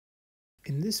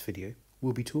In this video,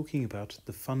 we'll be talking about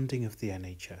the funding of the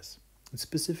NHS, and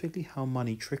specifically how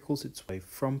money trickles its way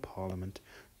from Parliament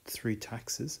through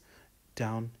taxes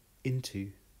down into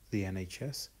the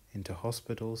NHS, into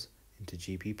hospitals, into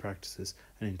GP practices,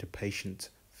 and into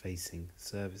patient-facing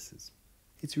services.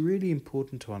 It's really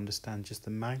important to understand just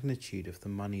the magnitude of the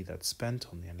money that's spent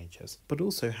on the NHS, but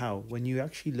also how, when you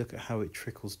actually look at how it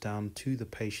trickles down to the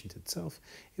patient itself,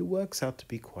 it works out to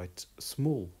be quite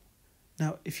small.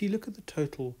 Now, if you look at the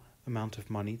total amount of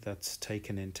money that's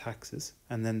taken in taxes,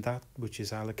 and then that which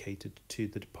is allocated to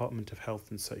the Department of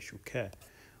Health and Social Care,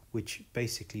 which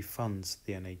basically funds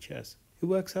the NHS, it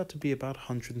works out to be about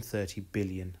 £130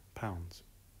 billion.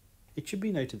 It should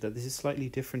be noted that this is slightly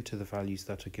different to the values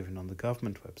that are given on the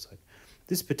government website.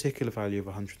 This particular value of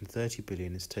 130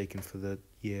 billion is taken for the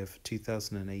year of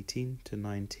 2018 to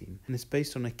 19 and is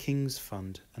based on a King's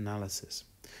Fund analysis,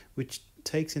 which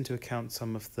takes into account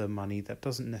some of the money that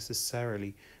doesn't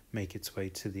necessarily make its way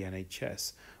to the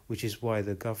NHS, which is why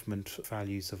the government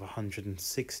values of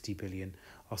 160 billion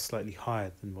are slightly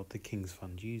higher than what the King's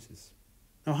Fund uses.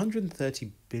 Now,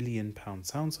 £130 billion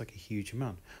sounds like a huge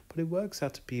amount, but it works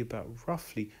out to be about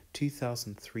roughly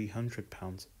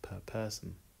 £2,300 per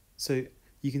person. So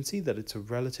you can see that it's a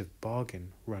relative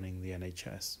bargain running the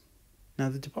NHS. Now,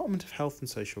 the Department of Health and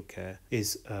Social Care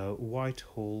is a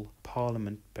Whitehall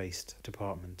Parliament-based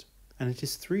department, and it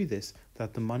is through this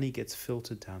that the money gets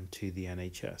filtered down to the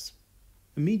NHS.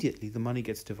 Immediately, the money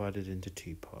gets divided into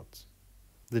two parts.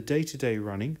 The day-to-day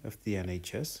running of the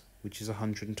NHS, which is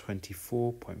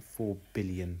 £124.4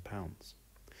 billion.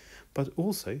 But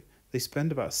also, they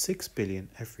spend about £6 billion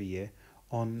every year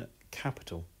on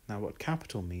capital. Now, what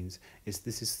capital means is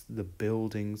this is the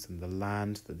buildings and the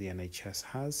land that the NHS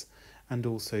has, and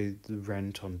also the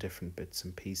rent on different bits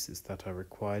and pieces that are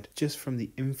required just from the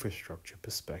infrastructure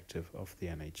perspective of the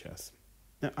NHS.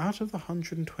 Now, out of the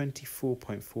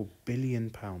 £124.4 billion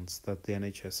that the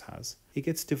NHS has, it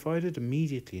gets divided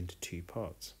immediately into two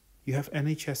parts. You have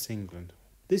Nhs England.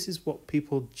 This is what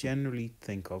people generally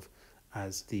think of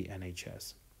as the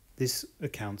NHS. This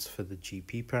accounts for the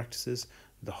GP practices,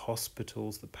 the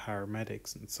hospitals, the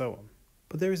paramedics, and so on.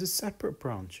 But there is a separate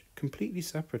branch, completely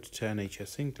separate to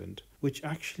Nhs England, which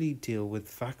actually deal with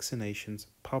vaccinations,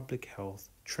 public health,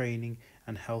 training,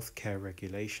 and healthcare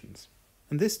regulations.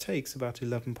 And this takes about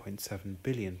 £11.7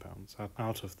 billion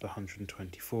out of the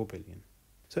 £124 billion.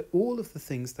 So all of the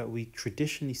things that we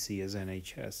traditionally see as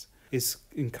NHS is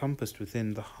encompassed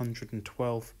within the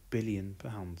 £112 billion.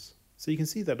 So you can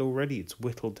see that already it's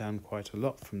whittled down quite a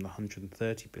lot from the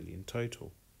 £130 billion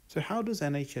total. So how does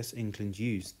Nhs England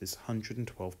use this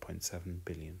 £112.7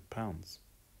 billion?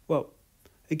 Well,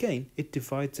 again, it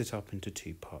divides it up into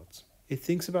two parts. It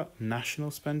thinks about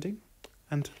national spending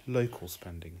and local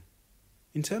spending.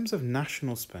 In terms of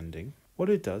national spending, what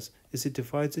it does is it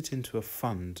divides it into a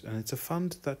fund, and it's a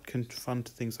fund that can fund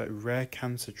things like rare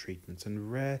cancer treatments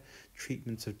and rare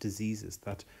treatments of diseases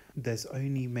that there's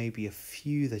only maybe a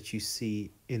few that you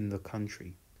see in the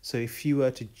country. So if you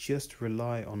were to just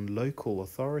rely on local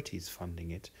authorities funding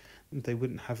it, they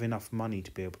wouldn't have enough money to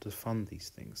be able to fund these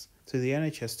things. So the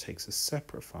NHS takes a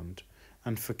separate fund,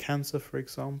 and for cancer, for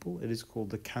example, it is called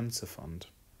the Cancer Fund.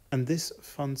 And this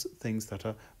funds things that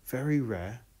are very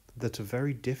rare, that are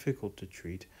very difficult to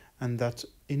treat, and that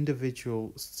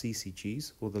individual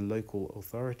CCGs or the local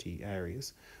authority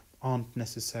areas aren't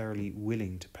necessarily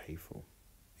willing to pay for.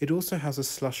 It also has a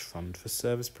slush fund for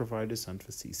service providers and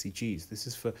for CCGs. This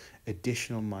is for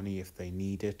additional money if they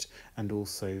need it, and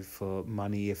also for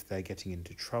money if they're getting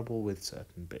into trouble with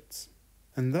certain bits.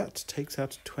 And that takes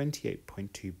out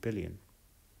 £28.2 billion,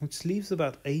 which leaves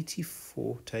about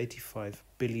 84 to 85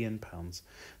 billion pounds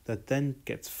that then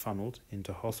gets funneled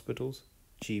into hospitals,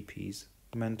 GPs,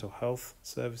 mental health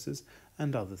services,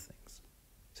 and other things.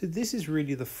 So this is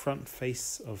really the front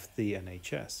face of the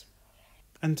NHS.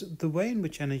 And the way in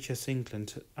which Nhs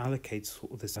England allocates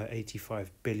this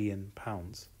 85 billion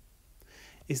pounds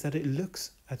is that it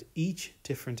looks at each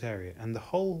different area, and the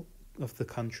whole of the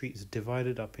country is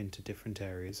divided up into different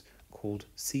areas called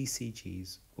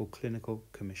CCGs, or Clinical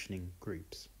Commissioning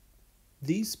Groups.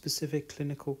 These specific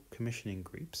clinical commissioning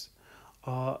groups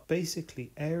are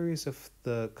basically areas of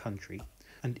the country,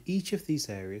 and each of these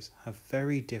areas have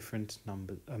very different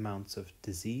amounts of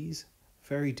disease,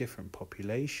 very different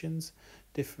populations,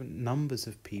 different numbers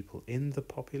of people in the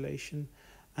population,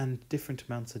 and different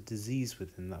amounts of disease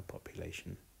within that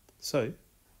population. So,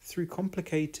 through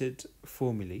complicated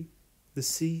formulae, the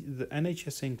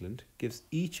Nhs England gives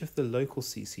each of the local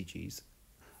CCGs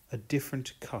a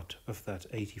different cut of that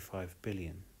 85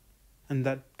 billion. And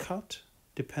that cut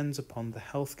depends upon the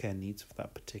healthcare needs of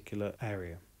that particular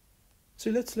area. So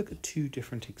let's look at two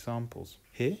different examples.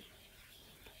 Here,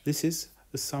 this is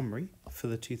a summary for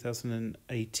the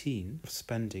 2018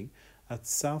 spending at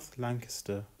South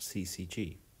Lancaster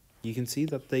CCG. You can see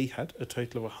that they had a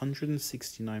total of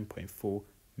 £169.4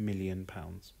 million.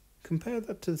 Compare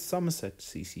that to the Somerset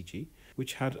CCG,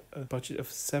 which had a budget of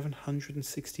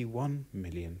 £761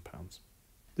 million.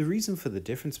 The reason for the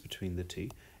difference between the two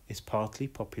is partly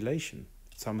population.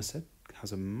 Somerset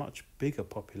has a much bigger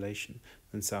population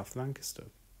than South Lancaster,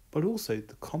 but also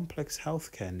the complex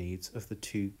healthcare needs of the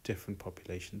two different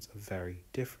populations are very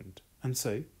different, and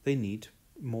so they need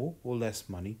more or less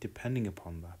money depending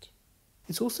upon that.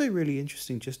 It's also really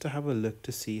interesting just to have a look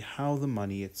to see how the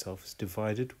money itself is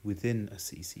divided within a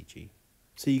CCG.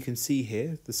 So you can see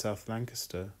here, the South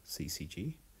Lancaster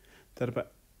CCG, that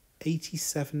about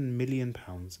 £87 million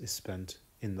is spent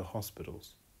in the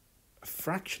hospitals. A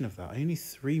fraction of that, only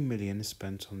 £3 million, is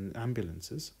spent on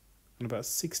ambulances, and about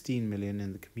 £16 million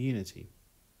in the community.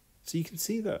 So you can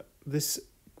see that this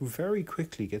very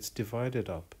quickly gets divided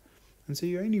up, and so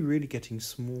you're only really getting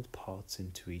small parts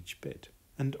into each bit.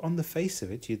 And on the face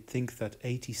of it, you'd think that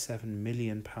 £87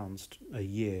 million a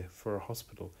year for a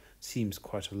hospital seems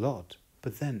quite a lot.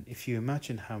 But then, if you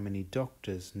imagine how many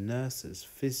doctors, nurses,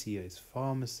 physios,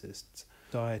 pharmacists,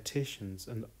 dietitians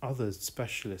and other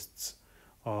specialists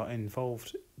are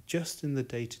involved just in the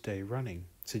day-to-day running,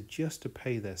 so just to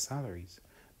pay their salaries,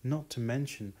 not to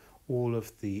mention all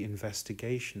of the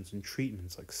investigations and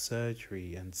treatments like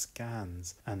surgery and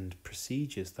scans and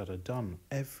procedures that are done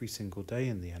every single day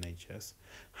in the NHS,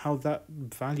 how that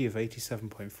value of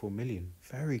 87.4 million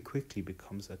very quickly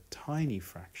becomes a tiny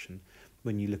fraction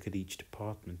when you look at each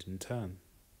department in turn.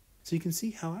 So you can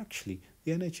see how actually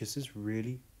the NHS is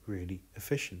really, really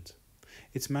efficient.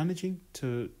 It's managing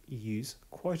to use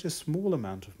quite a small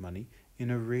amount of money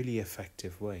in a really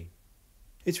effective way.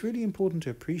 It's really important to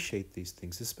appreciate these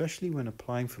things, especially when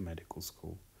applying for medical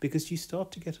school, because you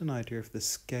start to get an idea of the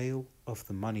scale of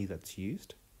the money that's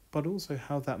used, but also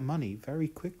how that money very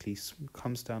quickly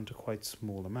comes down to quite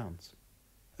small amounts.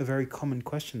 A very common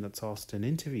question that's asked in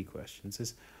interview questions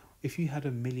is, if you had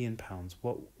 £1 million,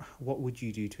 what would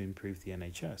you do to improve the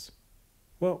NHS?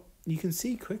 Well, you can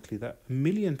see quickly that £1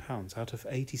 million out of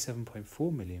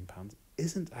 £87.4 million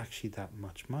isn't actually that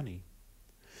much money.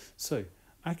 So,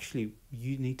 actually,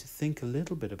 you need to think a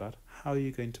little bit about how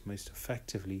you're going to most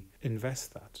effectively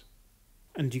invest that.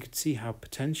 And you can see how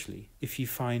potentially, if you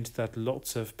find that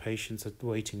lots of patients are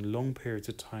waiting long periods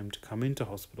of time to come into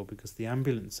hospital because the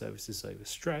ambulance service is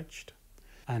overstretched,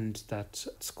 and that's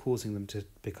causing them to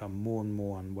become more and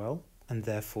more unwell, and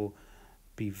therefore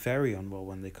be very unwell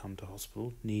when they come to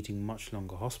hospital, needing much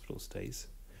longer hospital stays,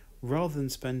 rather than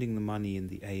spending the money in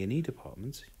the A&E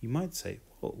departments, you might say,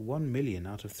 well, 1 million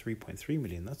out of 3.3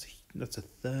 million, that's a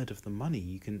third of the money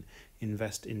you can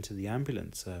invest into the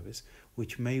ambulance service,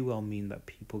 which may well mean that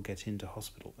people get into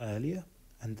hospital earlier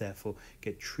and therefore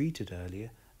get treated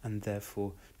earlier and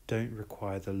therefore don't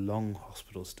require the long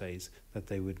hospital stays that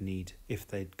they would need if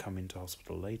they'd come into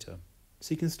hospital later.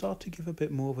 So you can start to give a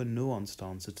bit more of a nuanced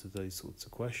answer to those sorts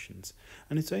of questions.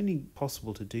 And it's only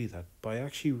possible to do that by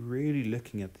actually really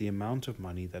looking at the amount of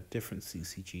money that different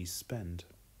CCGs spend,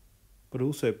 but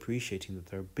also appreciating that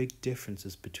there are big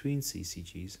differences between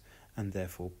CCGs and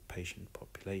therefore patient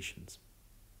populations.